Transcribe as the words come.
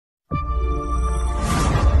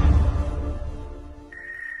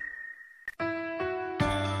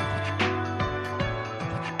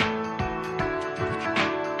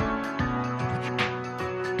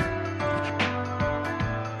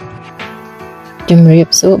ជំរាប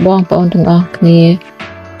សួរបងប្អូនទាំងអស់គ្នា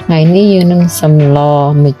ថ្ងៃនេះយើងនឹងសម្ល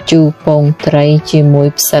ម្ជូរពងត្រីជាមួយ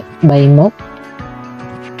ផ្សិត3មុខ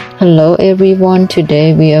Hello everyone, today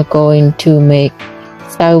we are going to make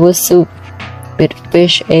sour soup with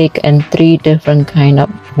fish, egg and 3 different kind of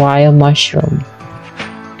wild mushroom.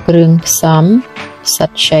 គ្រឿងផ្សំផ្សិត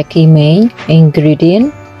shaky mane ingredient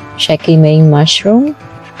shaky mane mushroom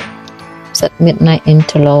ផ្សិត midnight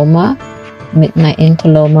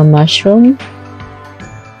interloma mushroom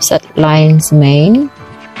ផ្សិត lion's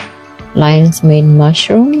mane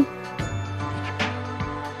mushroom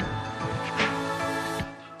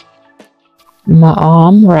ម្អ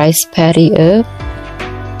ម rice paddy herb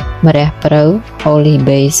ម្រះព្រៅ holy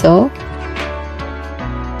basil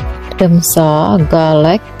ខ្ទឹមស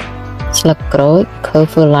garlic ស្លឹកក្រូច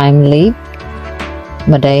kaffir lime leaf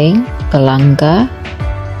ម្ទេស kalanga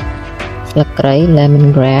ស្លឹកគ្រៃ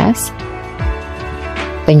lemongrass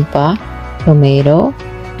ពេញប៉ោះ tomato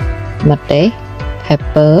ម្ទេស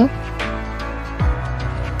pepper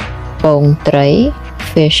ពងត្រី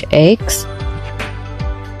fish eggs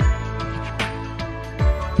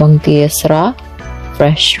បង្គាស្រស់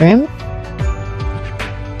fresh shrimp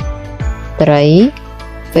ត្រី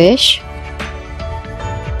fish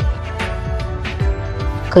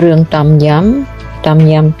គ្រឿងតាម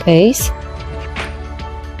យ៉ាំ paste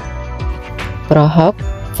ប្រហុក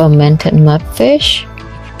fermented mudfish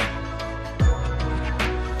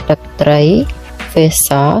ទឹកត្រី fish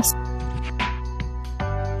sauce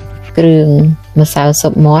គ្រឿងម្សៅស៊ុ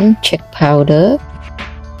បមាន់ chick powder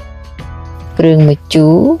គ្រឿងម្ជូ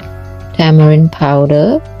រ tamarind powder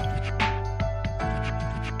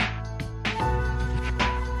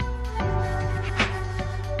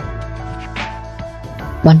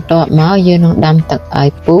បន្ទាប់មកយើងនឹងដាំទឹកឲ្យ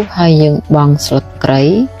ពុះហើយយើងបង់ស្លឹកគ្រៃ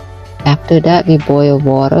After that we boil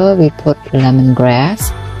water, we put lemongrass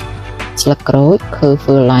ស្លឹកក្រូច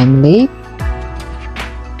kaffir lime leaf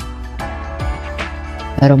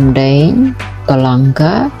រំដេង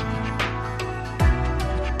kalanga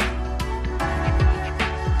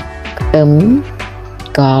ខ្ទឹម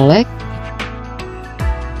garlic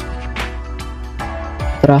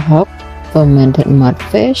ប្រហុក fermented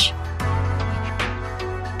mudfish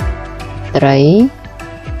ត្រី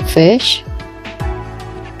fish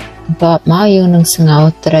បន្ទាប់មកយើងនឹងស្ងោរ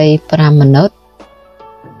ត្រី5 minutes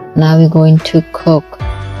Now we're going to cook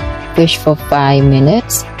fish for 5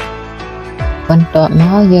 minutes បន្ទាប់ម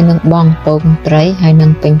កយើងនឹងបង់ពងត្រីហើយនឹ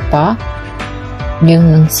ងពេញប៉ោះយើង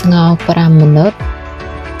នឹងស្ងោរ5 minutes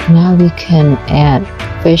Now we can add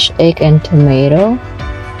fish, egg and tomato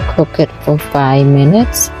cook it for 5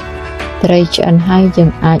 minutes ត្រីឆ្អិនហើយយើង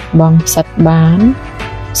អាចបង់ផ្សិតបាន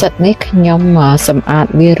ផ្សិតនេះខ្ញុំសម្អាត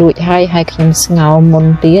វារួចហើយខ្ញុំស្ងោរមុន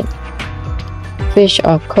ទៀត Fish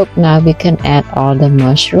are cooked. Now we can add all the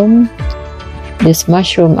mushroom. This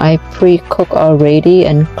mushroom I pre-cook already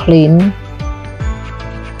and clean.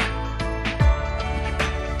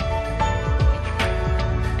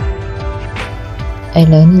 ឥ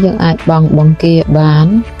ឡូវនេះយើងអាចបង់បង្គាបាន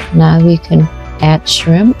Now we can add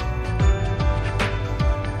shrimp.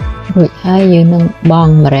 រួចហើយយើងនឹងប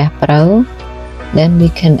ង់ម្រះព្រៅ Then we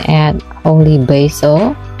can add holy basil.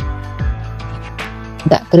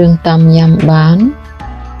 ដាក់គ្រឿងតាមយ៉ាំបាន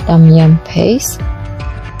តាមយ៉ាំ paste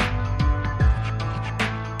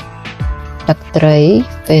ទឹកត្រី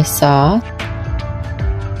fish sauce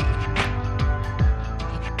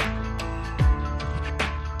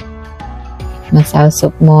ម្សៅស៊ុ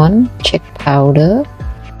បមាន់ chick powder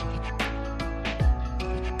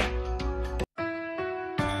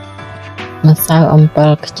ម្សៅអំពិ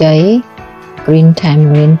លខ្ចី green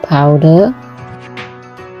tamarind powder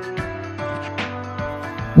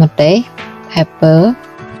ម្ទេស pepper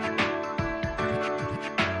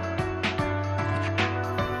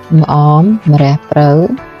ម្អមម្រះព្រៅ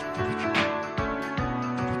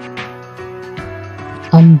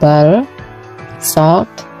អំបិល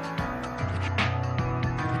salt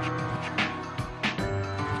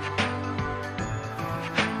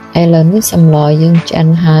ឥឡូវនេះសម្លយើងឆ្អិន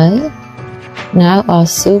ហើយ Now our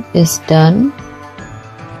soup is done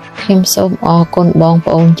ខ្ញុំសូមអរគុណបង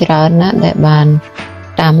ប្អូនច្រើនណាស់ដែលបាន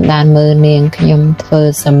តាមដានមើលនាងខ្ញុំធ្វើ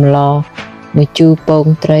សម្លម្ជូរពង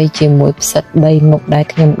ត្រីជាមួយផ្សិត3មុខដែល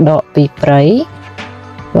ខ្ញុំដកពីព្រៃ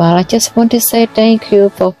Well, I just want to say thank you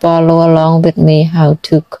for follow along with me how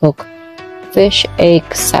to cook fish egg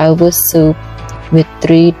sour soup with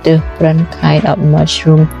 3 different kind of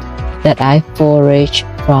mushroom that I forage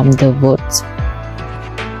from the woods.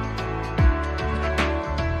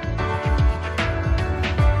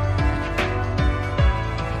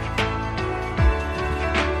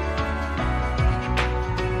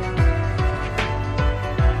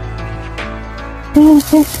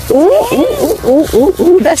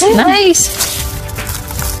 That's nice.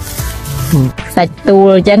 Sạch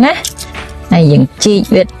tùa chẳng á. Này những chị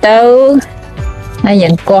Việt tâu. Này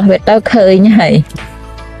những con Việt tâu khơi như vậy.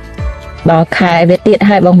 Đó khai Việt tiết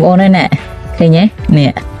hai bóng bóng này nè. Thấy nhé.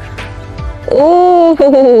 Nè.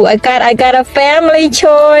 I got a family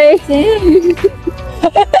choice.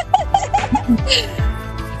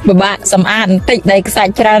 Bà bạn xâm án tích đầy sạch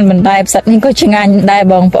tràn mình đài sạch nhưng có chừng anh đài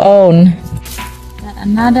bóng bóng.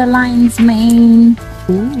 Another lines made.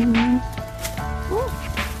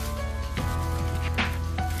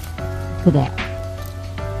 Look at that.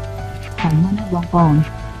 Không nó bóng bóng.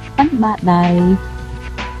 Bánh bạc đầy.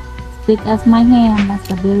 Thick as my hand. That's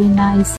a very nice.